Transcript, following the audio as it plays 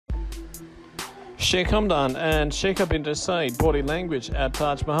Sheikh Hamdan and Sheikha bint Saeed body language at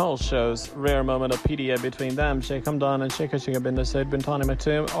Taj Mahal shows rare moment of PDA between them. Sheikh Hamdan and Sheikha Sheikha bint Saeed bint Thani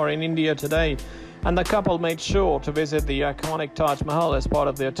Maktoum are in India today, and the couple made sure to visit the iconic Taj Mahal as part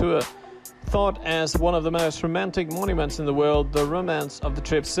of their tour. Thought as one of the most romantic monuments in the world, the romance of the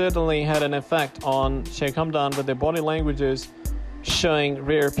trip certainly had an effect on Sheikh Hamdan, with their body languages showing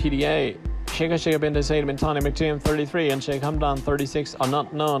rare PDA. Sheikha Sheikha bint Saeed bint Thani Maktoum, 33, and Sheikh Hamdan, 36, are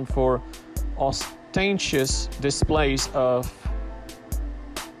not known for ostentatious displays of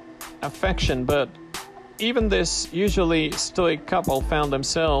affection, but even this usually stoic couple found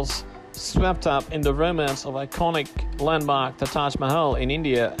themselves swept up in the romance of iconic landmark the Taj Mahal in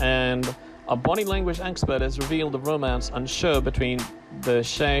India, and a body language expert has revealed the romance on show between the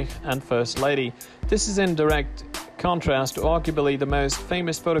Sheikh and First Lady. This is in direct contrast to arguably the most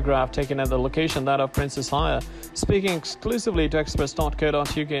famous photograph taken at the location, that of Princess Haya. Speaking exclusively to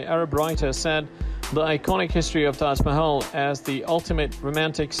Express.co.uk, Arab writer said the iconic history of Taj Mahal as the ultimate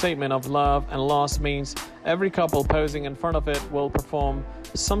romantic statement of love and loss means every couple posing in front of it will perform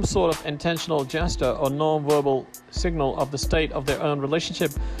some sort of intentional gesture or non-verbal signal of the state of their own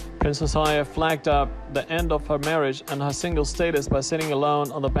relationship. Princess Haya flagged up the end of her marriage and her single status by sitting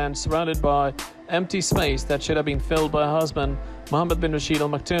alone on the bench surrounded by empty space that should have been filled by her husband, Mohammed bin Rashid Al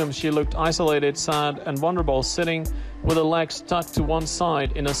Maktoum. She looked isolated, sad and vulnerable, sitting with her legs tucked to one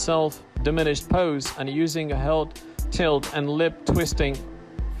side in a self-diminished pose and using a head tilt and lip-twisting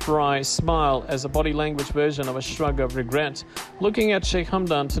wry smile as a body language version of a shrug of regret. Looking at Sheikh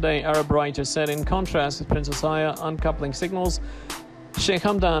Hamdan today, Arab writer said, in contrast with Princess Haya uncoupling signals, Sheikh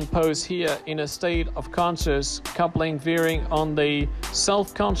Hamdan posed here in a state of conscious coupling, veering on the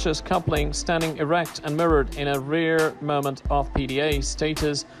self-conscious coupling, standing erect and mirrored in a rare moment of PDA.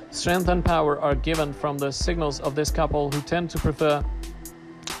 Status, strength and power are given from the signals of this couple, who tend to prefer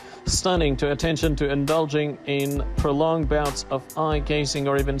stunning to attention to indulging in prolonged bouts of eye-gazing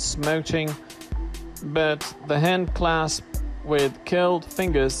or even smooching. But the hand clasp with curled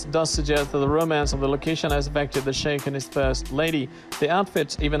fingers does suggest that the romance of the location has affected the Sheikh and his First Lady. The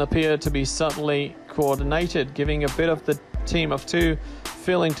outfits even appear to be subtly coordinated, giving a bit of the team of two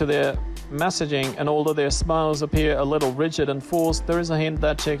feeling to their messaging, and although their smiles appear a little rigid and forced, there is a hint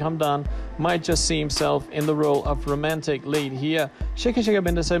that Sheikh Hamdan might just see himself in the role of romantic lead here. Sheikha Sheikha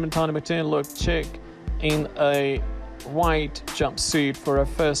bint Saeed bint Thani Maktoum looked chic in a white jumpsuit for her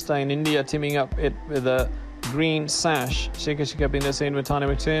first day in India, teaming up it with a green sash. Sheikha Sheikha bint Saeed bint Thani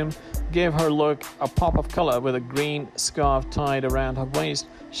Maktoum gave her look a pop of color with a green scarf tied around her waist.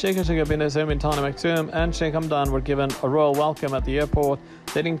 Sheikha Sheikha bint Saeed bint Thani Maktoum and Sheikh Hamdan were given a royal welcome at the airport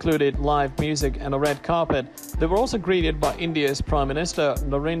that included live music and a red carpet. They were also greeted by India's Prime Minister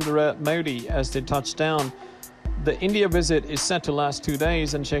Narendra Modi as they touched down. The India visit is set to last 2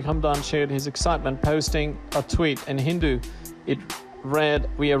 days, and Sheikh Hamdan shared his excitement, posting a tweet in Hindu. It read,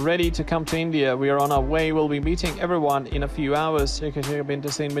 "We are ready to come to India. We are on our way. We'll be meeting everyone in a few hours." Sheikha Sheikha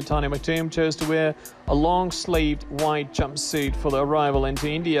bint Saeed bint Thani Maktoum chose to wear a long-sleeved white jumpsuit for the arrival into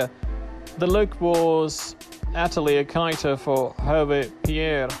India. The look was utterly a character for Hervé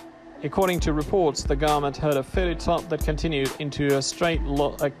Pierre. According to reports, the garment had a fitted top that continued into a straight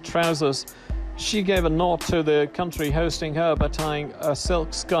trousers. She gave a nod to the country hosting her by tying a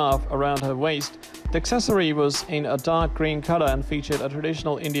silk scarf around her waist. The accessory was in a dark green color and featured a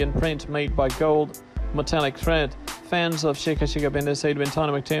traditional Indian print made by gold metallic thread. Fans of Sheikha Sheikha bint Saeed bint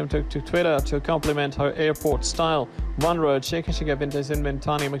Thani Maktoum took to Twitter to compliment her airport style. One wrote, "Sheikha Sheikha bint Saeed bint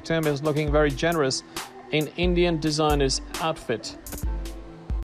Thani Maktoum is looking very generous in Indian designer's outfit."